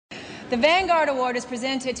The Vanguard Award is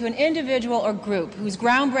presented to an individual or group whose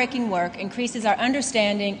groundbreaking work increases our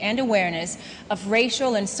understanding and awareness of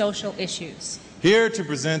racial and social issues. Here to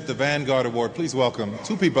present the Vanguard Award, please welcome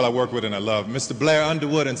two people I work with and I love, Mr. Blair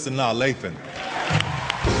Underwood and Sanaa Lathan.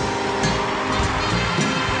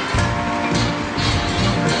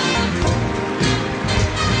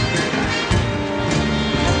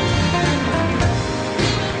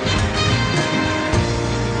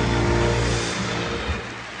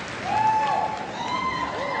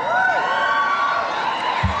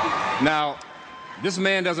 Now, this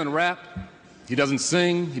man doesn't rap, he doesn't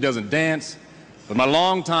sing, he doesn't dance, but my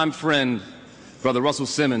longtime friend, Brother Russell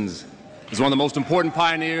Simmons, is one of the most important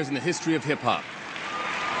pioneers in the history of hip-hop.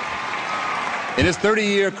 In his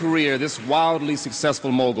 30-year career, this wildly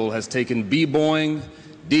successful mogul has taken b-boying,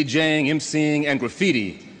 DJing, MCing, and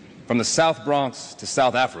graffiti from the South Bronx to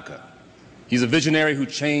South Africa. He's a visionary who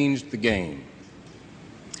changed the game.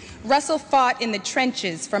 Russell fought in the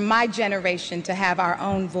trenches for my generation to have our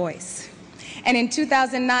own voice. And in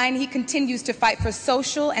 2009, he continues to fight for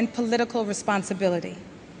social and political responsibility.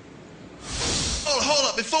 Hold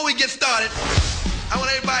up. Before we get started, I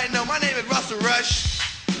want everybody to know my name is Russell Rush,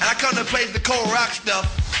 and I come to play the cold rock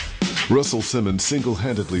stuff. Russell Simmons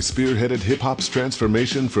single-handedly spearheaded hip-hop's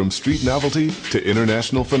transformation from street novelty to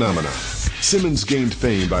international phenomena. Simmons gained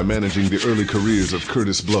fame by managing the early careers of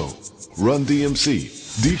Curtis Blow, Run DMC,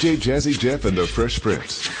 DJ Jazzy Jeff, and the Fresh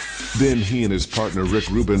Prince. Then he and his partner Rick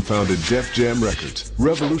Rubin founded Def Jam Records,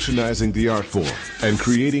 revolutionizing the art form and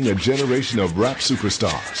creating a generation of rap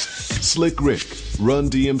superstars. Slick Rick, Run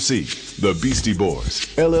DMC, the Beastie Boys,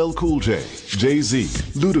 LL Cool J, Jay-Z,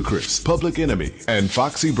 Ludacris, Public Enemy, and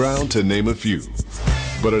Foxy Brown, to name a few.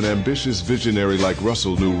 But an ambitious visionary like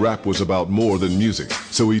Russell knew rap was about more than music,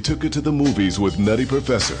 so he took it to the movies with Nutty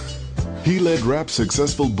Professor. He led rap's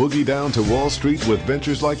successful Boogie Down to Wall Street with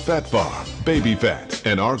ventures like Fat Farm, Baby Fat,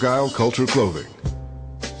 and Argyle Culture Clothing.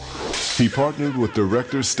 He partnered with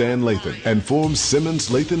director Stan Lathan and formed Simmons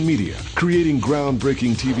Lathan Media, creating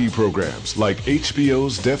groundbreaking TV programs like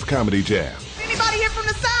HBO's Def Comedy Jam. Anybody here from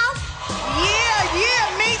the South?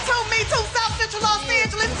 Yeah, me too, South Central Los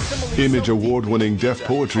Angeles. Image Award-winning Def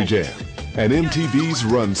Poetry Jam, and MTV's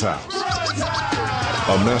Run's House.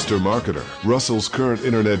 A master marketer, Russell's current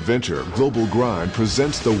internet venture, Global Grind,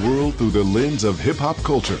 presents the world through the lens of hip-hop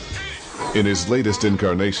culture. In his latest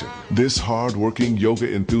incarnation, this hard-working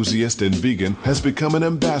yoga enthusiast and vegan has become an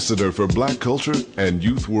ambassador for black culture and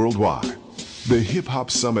youth worldwide. The Hip Hop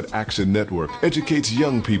Summit Action Network educates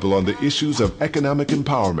young people on the issues of economic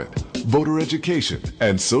empowerment, voter education,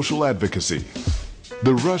 and social advocacy.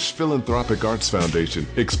 The Rush Philanthropic Arts Foundation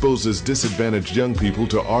exposes disadvantaged young people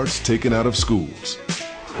to arts taken out of schools.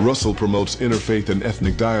 Russell promotes interfaith and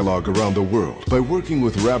ethnic dialogue around the world by working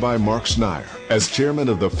with Rabbi Mark Schneier as chairman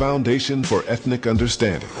of the Foundation for Ethnic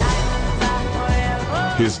Understanding.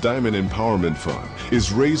 His Diamond Empowerment Fund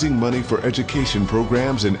is raising money for education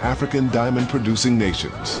programs in African diamond-producing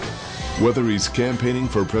nations. Whether he's campaigning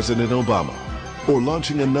for President Obama or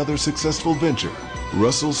launching another successful venture,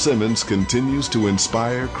 Russell Simmons continues to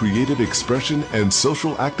inspire creative expression and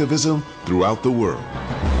social activism throughout the world.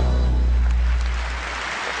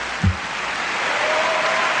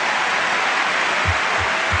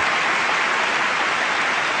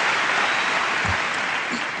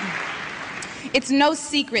 It's no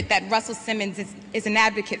secret that Russell Simmons is an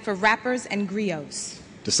advocate for rappers and griots.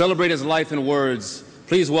 To celebrate his life and words,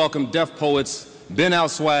 please welcome Def poets Ben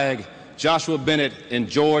Al-Swag, Joshua Bennett, and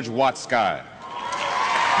George Watt Sky.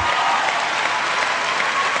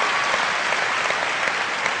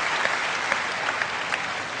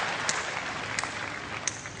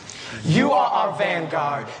 You are our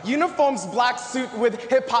vanguard. Uniforms, black suit with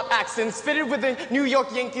hip-hop accents, fitted with a New York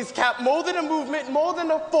Yankees cap. More than a movement, more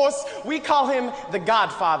than a force, we call him the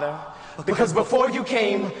Godfather. Because before you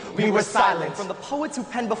came, we were silent. From the poets who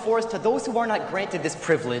penned before us to those who are not granted this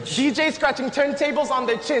privilege. DJs scratching turntables on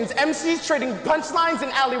their chins, MCs trading punchlines in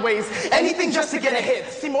alleyways, anything just to get a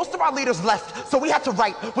hit. See, most of our leaders left, so we had to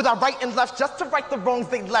write with our right and left just to right the wrongs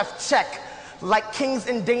they left. Check. Like kings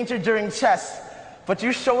in danger during chess. But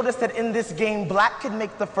you showed us that in this game, black could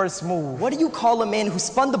make the first move. What do you call a man who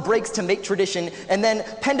spun the breaks to make tradition and then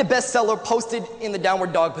penned a bestseller posted in the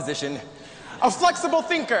downward dog position? A flexible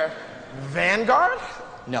thinker. Vanguard?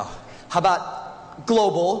 No. How about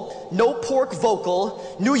global, no pork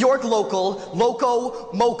vocal, New York local,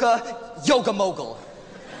 loco, mocha, yoga mogul?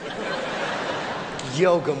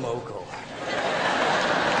 Yoga mogul.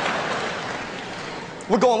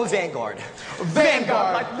 We're going with Vanguard.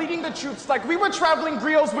 Vanguard. Like leading the troops, like we were traveling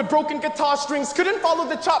griots with broken guitar strings, couldn't follow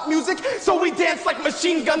the chop music, so we danced like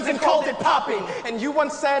machine guns and called it popping. And you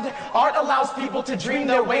once said, art allows people to dream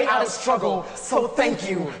their way out of struggle. So thank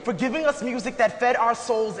you for giving us music that fed our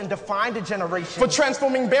souls and defined a generation. For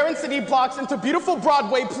transforming barren city blocks into beautiful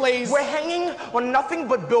Broadway plays. We're hanging on nothing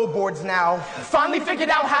but billboards now. Finally figured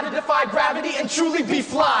out how to defy gravity and truly be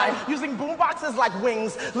fly. Using boomboxes like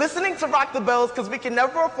wings, listening to Rock the Bells because we can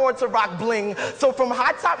never afford to rock bling. So from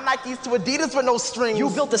high-top Nikes to Adidas with no strings. You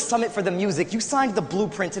built a summit for the music, you signed the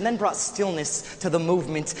blueprint, and then brought stillness to the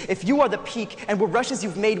movement. If you are the peak and we're rushes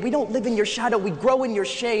you've made, we don't live in your shadow, we grow in your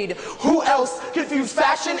shade. Who else confuse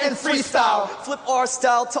fashion and freestyle? Flip our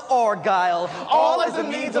style to Argyle. All as a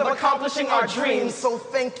means of accomplishing our dreams. So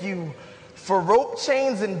thank you for rope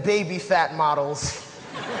chains and baby fat models.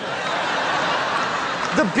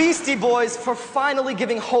 The Beastie Boys for finally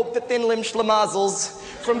giving hope to thin-limbed schlamazels.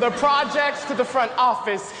 From the projects to the front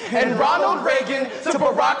office, and Ronald Reagan to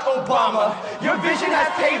Barack Obama, your vision has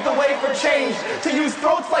paved the way for change, to use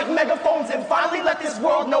throats like megaphones and finally let this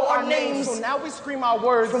world know our names. So now we scream our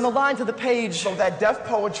words from the line to the page, so that deaf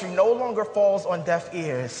poetry no longer falls on deaf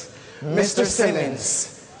ears. Mr.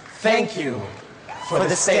 Simmons, thank you for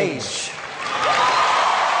the stage.